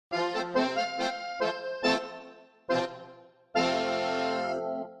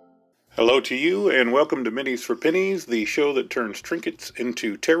Hello to you, and welcome to Minis for Pennies, the show that turns trinkets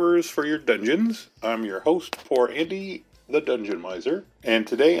into terrors for your dungeons. I'm your host, Poor Andy, the Dungeon Miser, and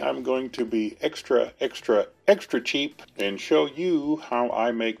today I'm going to be extra cheap and show you how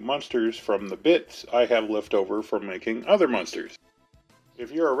I make monsters from the bits I have left over from making other monsters.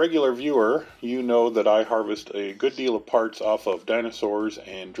 If you're a regular viewer, you know that I harvest a good deal of parts off of dinosaurs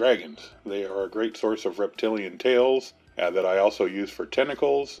and dragons. They are a great source of reptilian tails that I also use for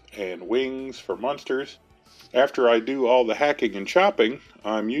tentacles and wings for monsters. After I do all the hacking and chopping,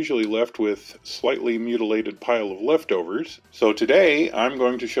 I'm usually left with a slightly mutilated pile of leftovers. So today I'm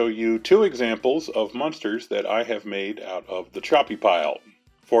going to show you two examples of monsters that I have made out of the choppy pile.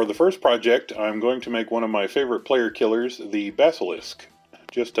 For the first project, I'm going to make one of my favorite player killers, the Basilisk.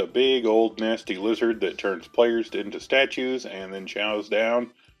 Just a big old nasty lizard that turns players into statues and then chows down.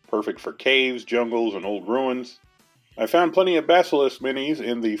 Perfect for caves, jungles, and old ruins. I found plenty of Basilisk minis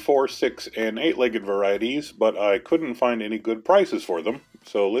in the 4, 6, and 8-legged varieties, but I couldn't find any good prices for them,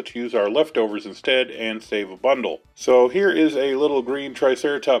 so let's use our leftovers instead and save a bundle. So here is a little green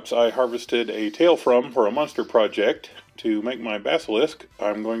Triceratops I harvested a tail from for a monster project. To make my Basilisk,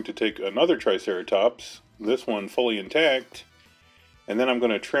 I'm going to take another Triceratops, this one fully intact, and then I'm going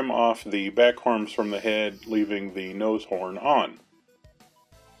to trim off the back horns from the head, leaving the nose horn on.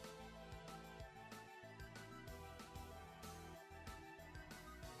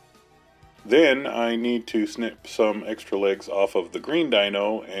 Then I need to snip some extra legs off of the green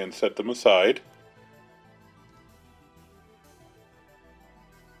dino and set them aside.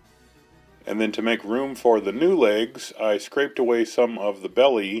 And then to make room for the new legs, I scraped away some of the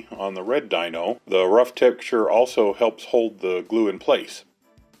belly on the red dino. The rough texture also helps hold the glue in place.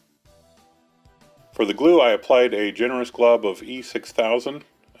 For the glue, I applied a generous glob of E6000,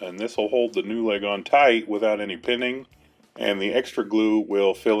 and this will hold the new leg on tight without any pinning. And the extra glue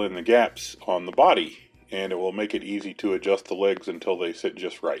will fill in the gaps on the body, and it will make it easy to adjust the legs until they sit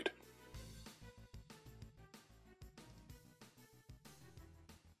just right.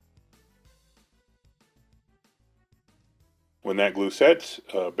 When that glue sets,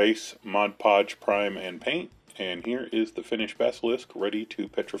 base, Mod Podge, prime, and paint, and here is the finished Basilisk ready to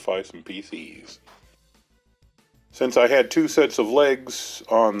petrify some PCs. Since I had two sets of legs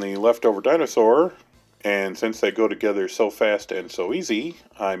on the leftover dinosaur, and since they go together so fast and so easy,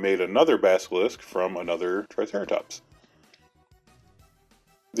 I made another Basilisk from another Triceratops.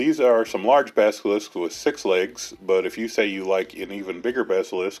 These are some large Basilisks with 6 legs, but if you say you like an even bigger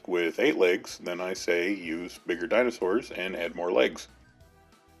Basilisk with 8 legs, then I say use bigger dinosaurs and add more legs.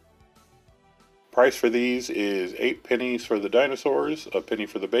 Price for these is 8 pennies for the dinosaurs, a penny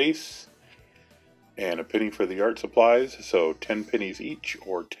for the base, and a penny for the art supplies, so 10 pennies each,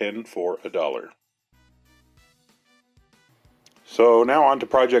 or 10 for $1. So now on to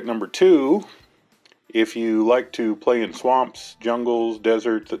project number 2. If you like to play in swamps, jungles,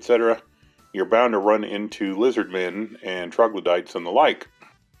 deserts, etc., you're bound to run into lizardmen and troglodytes and the like.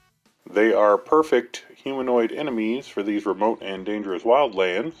 They are perfect humanoid enemies for these remote and dangerous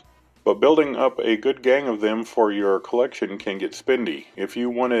wildlands, but building up a good gang of them for your collection can get spendy. If you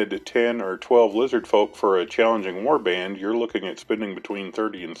wanted 10 or 12 lizardfolk for a challenging warband, you're looking at spending between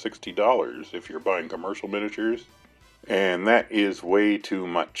 $30 and $60 if you're buying commercial miniatures. And that is way too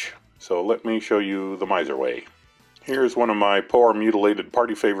much. So let me show you the miser way. Here's one of my poor mutilated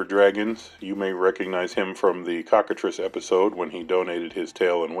party favorite dragons. You may recognize him from the cockatrice episode when he donated his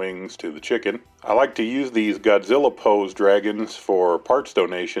tail and wings to the chicken. I like to use these Godzilla pose dragons for parts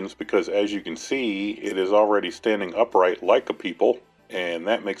donations because, as you can see, it is already standing upright like a people, and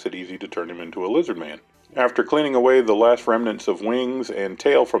that makes it easy to turn him into a lizard man. After cleaning away the last remnants of wings and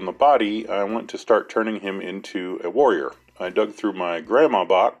tail from the body, I want to start turning him into a warrior. I dug through my grandma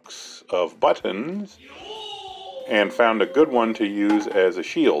box of buttons and found a good one to use as a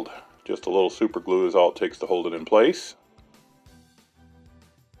shield. Just a little super glue is all it takes to hold it in place.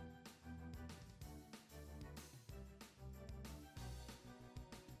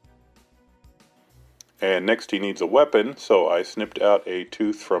 And next he needs a weapon, so I snipped out a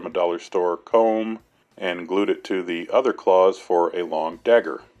tooth from a dollar store comb and glued it to the other claws for a long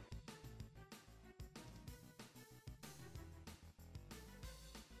dagger.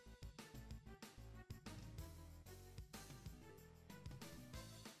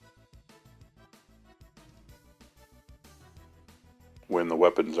 When the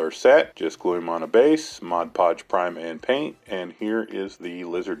weapons are set, just glue them on a base, Mod Podge, prime, and paint, and here is the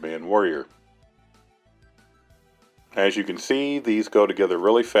Lizardman Warrior. As you can see, these go together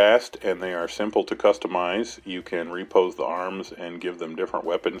really fast and they are simple to customize. You can repose the arms and give them different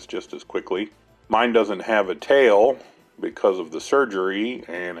weapons just as quickly. Mine doesn't have a tail, because of the surgery,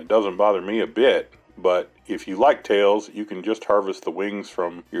 and it doesn't bother me a bit. But if you like tails, you can just harvest the wings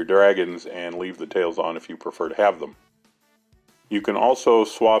from your dragons and leave the tails on if you prefer to have them. You can also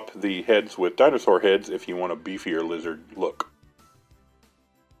swap the heads with dinosaur heads if you want a beefier lizard look.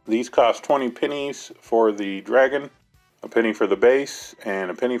 These cost 20 pennies for the dragon, a penny for the base,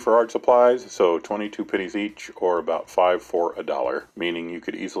 and a penny for art supplies, so 22 pennies each, or about 5 for $1, meaning you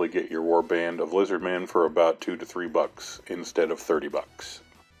could easily get your warband of lizardmen for about $2 to $3 instead of $30.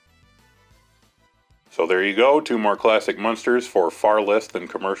 So there you go, 2 more classic monsters for far less than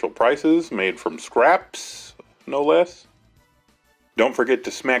commercial prices, made from scraps, no less. Don't forget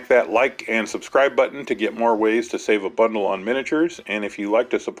to smack that like and subscribe button to get more ways to save a bundle on miniatures, and if you like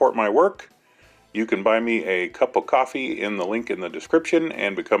to support my work, you can buy me a cup of coffee in the link in the description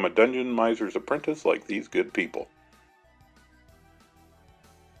and become a Dungeon Miser's apprentice like these good people.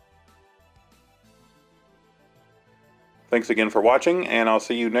 Thanks again for watching, and I'll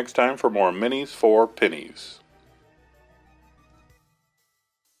see you next time for more Minis for Pennies.